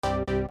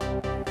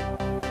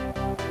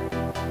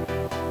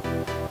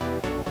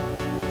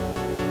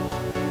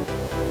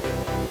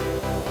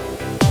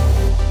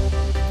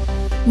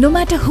No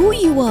matter who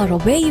you are or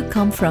where you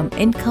come from,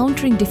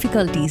 encountering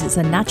difficulties is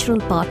a natural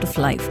part of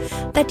life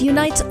that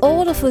unites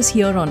all of us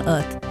here on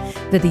earth.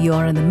 Whether you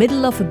are in the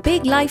middle of a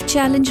big life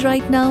challenge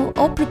right now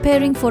or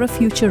preparing for a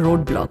future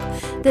roadblock,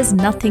 there's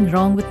nothing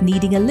wrong with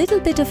needing a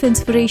little bit of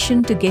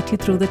inspiration to get you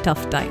through the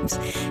tough times.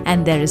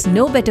 And there is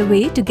no better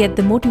way to get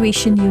the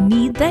motivation you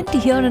need than to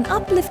hear an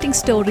uplifting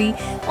story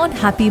on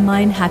Happy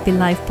Mind, Happy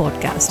Life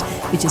podcast,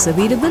 which is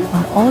available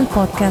on all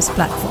podcast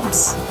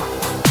platforms.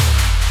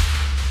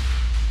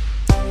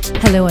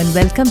 Hello and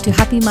welcome to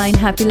Happy Mind,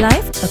 Happy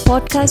Life, a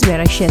podcast where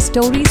I share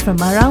stories from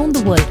around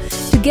the world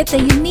to get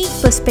their unique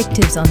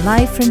perspectives on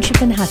life,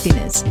 friendship and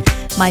happiness.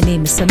 My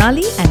name is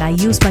Sonali and I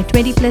use my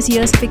 20 plus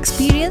years of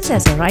experience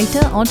as a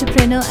writer,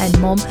 entrepreneur and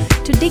mom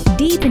to dig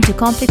deep into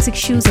complex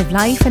issues of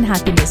life and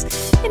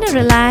happiness in a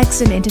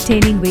relaxed and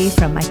entertaining way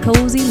from my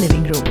cozy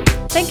living room.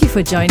 Thank you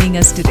for joining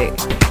us today.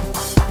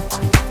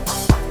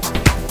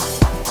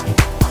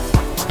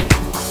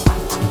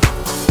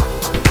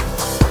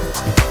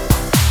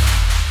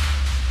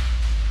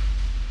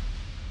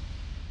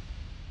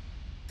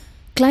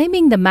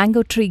 Climbing the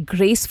mango tree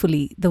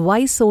gracefully, the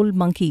wise old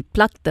monkey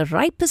plucked the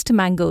ripest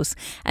mangoes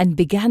and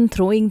began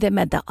throwing them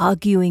at the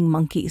arguing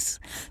monkeys.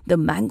 The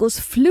mangoes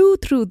flew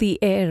through the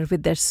air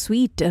with their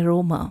sweet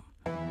aroma.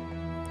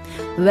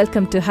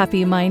 Welcome to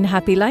Happy Mind,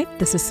 Happy Life.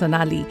 This is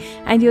Sonali,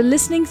 and you're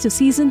listening to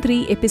Season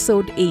 3,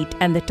 Episode 8,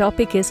 and the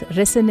topic is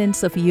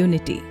Resonance of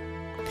Unity.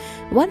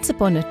 Once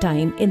upon a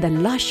time, in the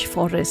lush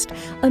forest,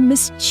 a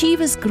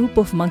mischievous group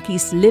of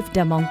monkeys lived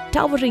among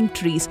towering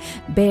trees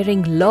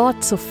bearing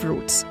lots of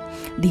fruits.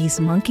 These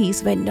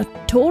monkeys were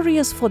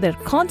notorious for their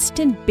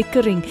constant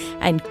bickering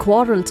and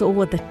quarrels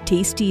over the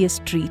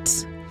tastiest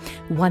treats.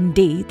 One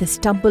day, they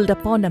stumbled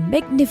upon a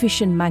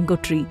magnificent mango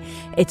tree,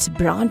 its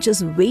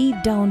branches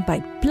weighed down by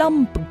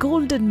plump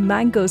golden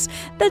mangoes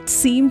that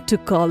seemed to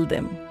call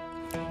them.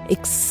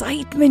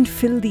 Excitement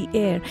filled the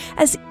air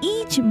as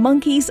each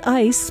monkey's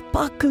eyes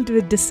sparkled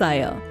with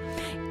desire.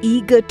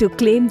 Eager to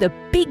claim the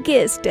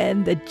biggest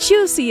and the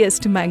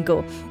juiciest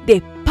mango, they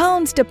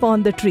pounced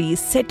upon the trees,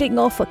 setting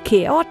off a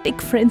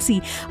chaotic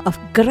frenzy of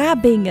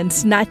grabbing and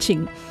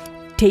snatching.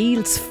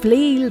 Tails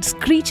flailed,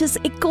 screeches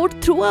echoed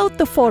throughout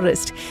the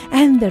forest,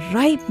 and the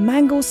ripe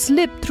mango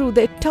slipped through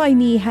their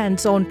tiny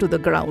hands onto the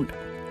ground.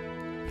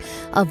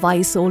 A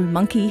wise old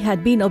monkey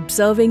had been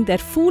observing their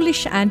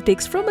foolish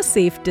antics from a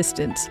safe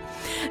distance.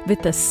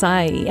 With a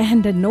sigh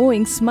and a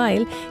knowing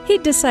smile, he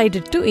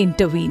decided to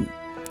intervene.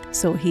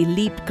 So he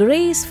leaped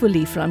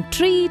gracefully from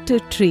tree to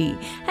tree,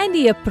 and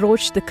he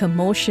approached the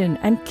commotion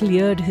and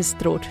cleared his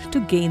throat to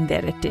gain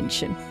their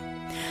attention.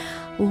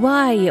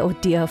 "Why, oh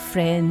dear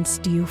friends,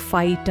 do you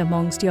fight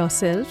amongst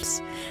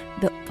yourselves?"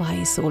 the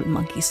wise old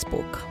monkey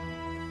spoke.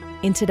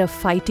 "Instead of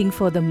fighting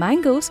for the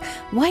mangoes,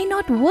 why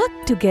not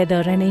work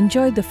together and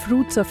enjoy the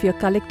fruits of your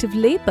collective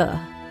labor?"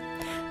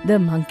 The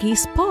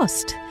monkeys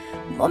paused,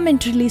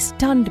 momentarily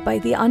stunned by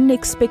the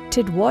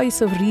unexpected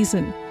voice of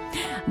reason.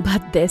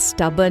 But their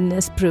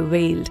stubbornness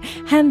prevailed,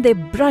 and they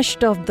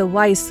brushed off the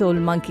wise old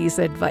monkey's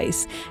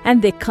advice,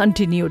 and they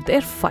continued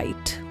their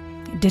fight.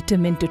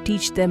 Determined to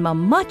teach them a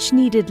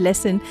much-needed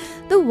lesson,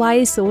 the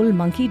wise old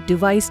monkey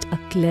devised a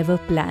clever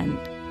plan.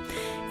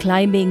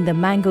 Climbing the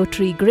mango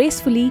tree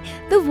gracefully,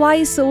 the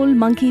wise old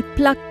monkey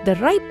plucked the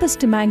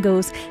ripest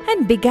mangoes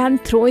and began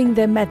throwing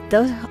them at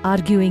the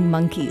arguing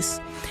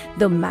monkeys.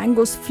 The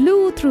mangoes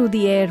flew through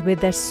the air with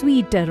their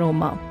sweet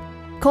aroma.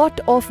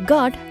 Caught off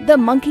guard, the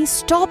monkeys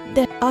stopped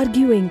their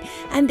arguing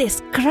and they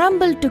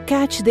scrambled to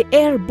catch the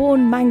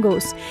airborne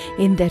mangoes.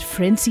 In their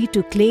frenzy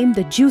to claim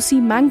the juicy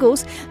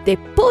mangoes, they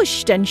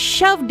pushed and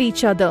shoved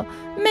each other.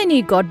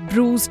 Many got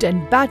bruised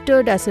and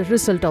battered as a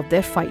result of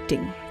their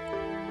fighting.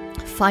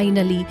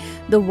 Finally,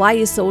 the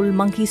wise old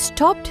monkey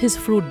stopped his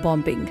fruit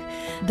bombing.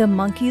 The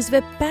monkeys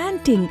were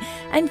panting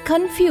and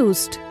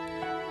confused.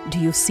 "Do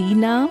you see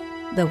now?"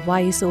 the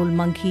wise old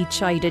monkey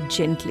chided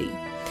gently.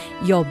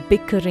 "Your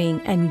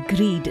bickering and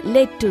greed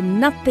led to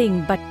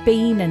nothing but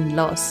pain and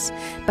loss.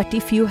 But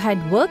if you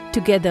had worked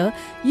together,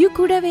 you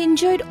could have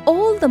enjoyed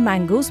all the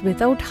mangoes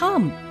without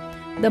harm."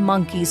 The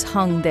monkeys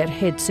hung their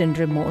heads in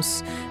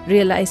remorse,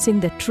 realizing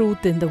the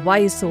truth in the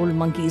wise old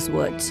monkey's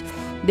words.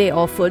 They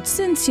offered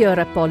sincere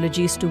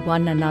apologies to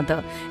one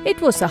another.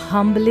 It was a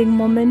humbling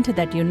moment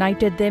that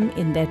united them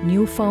in their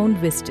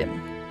newfound wisdom.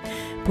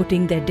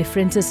 Putting their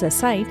differences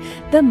aside,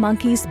 the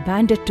monkeys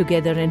banded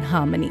together in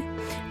harmony.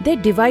 They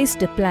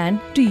devised a plan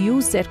to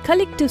use their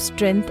collective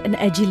strength and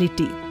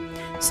agility.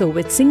 So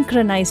with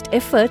synchronized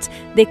efforts,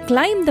 they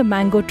climbed the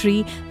mango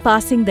tree,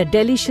 passing the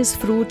delicious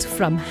fruits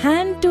from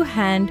hand to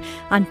hand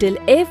until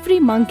every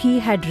monkey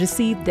had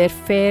received their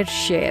fair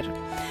share.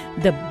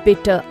 The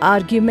bitter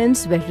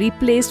arguments were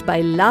replaced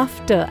by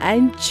laughter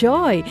and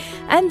joy,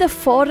 and the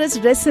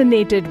forest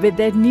resonated with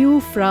their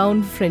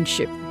newfound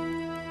friendship.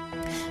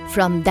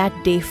 From that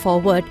day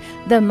forward,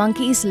 the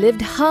monkeys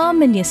lived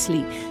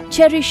harmoniously,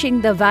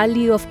 cherishing the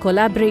value of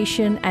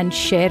collaboration and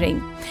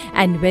sharing.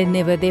 And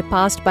whenever they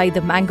passed by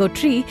the mango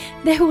tree,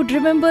 they would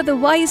remember the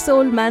wise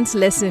old man's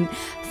lesson,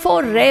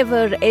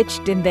 forever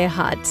etched in their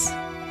hearts.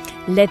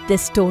 Let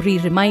this story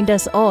remind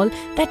us all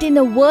that in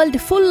a world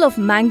full of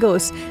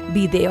mangoes,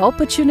 be they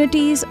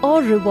opportunities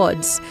or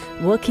rewards,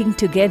 working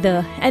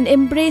together and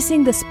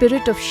embracing the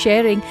spirit of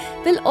sharing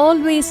will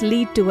always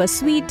lead to a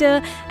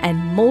sweeter and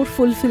more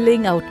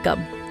fulfilling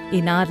outcome.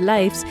 In our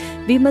lives,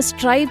 we must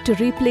strive to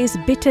replace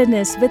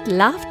bitterness with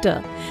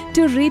laughter,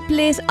 to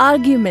replace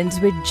arguments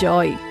with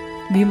joy.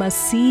 We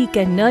must seek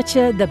and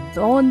nurture the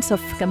bonds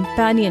of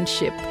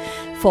companionship,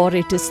 for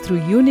it is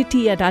through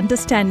unity and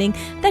understanding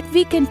that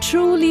we can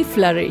truly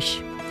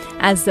flourish.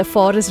 As the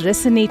forest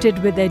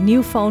resonated with a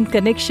newfound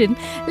connection,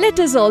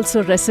 let us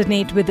also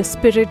resonate with the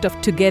spirit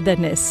of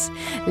togetherness.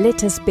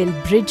 Let us build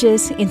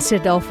bridges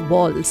instead of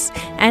walls,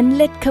 and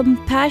let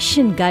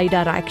compassion guide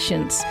our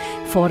actions.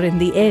 For in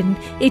the end,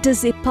 it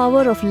is the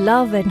power of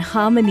love and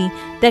harmony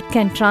that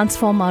can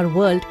transform our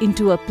world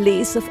into a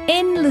place of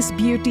endless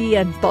beauty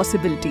and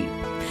possibility.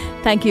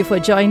 Thank you for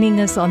joining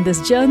us on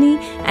this journey,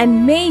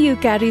 and may you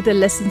carry the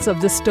lessons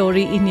of the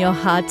story in your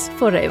hearts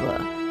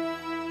forever.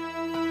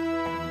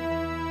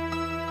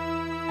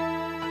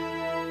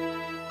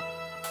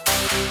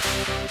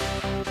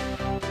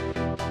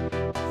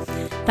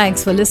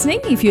 Thanks for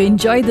listening. If you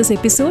enjoyed this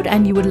episode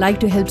and you would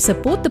like to help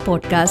support the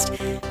podcast,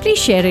 please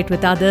share it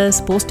with others,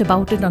 post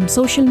about it on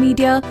social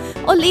media,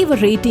 or leave a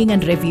rating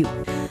and review.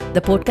 The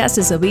podcast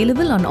is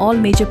available on all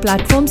major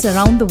platforms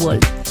around the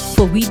world.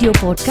 For video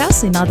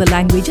podcasts in other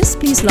languages,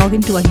 please log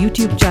into our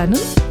YouTube channel.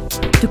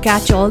 To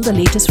catch all the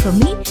latest from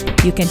me,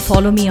 you can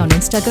follow me on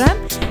Instagram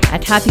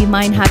at Happy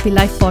Mind Happy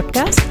Life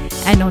Podcast,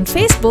 and on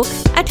Facebook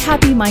at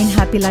Happy Mind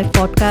Happy Life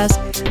Podcast,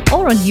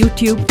 or on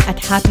YouTube at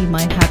Happy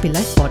Mind Happy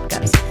Life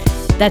Podcast.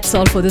 That's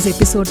all for this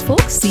episode,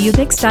 folks. See you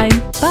next time.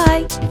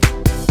 Bye.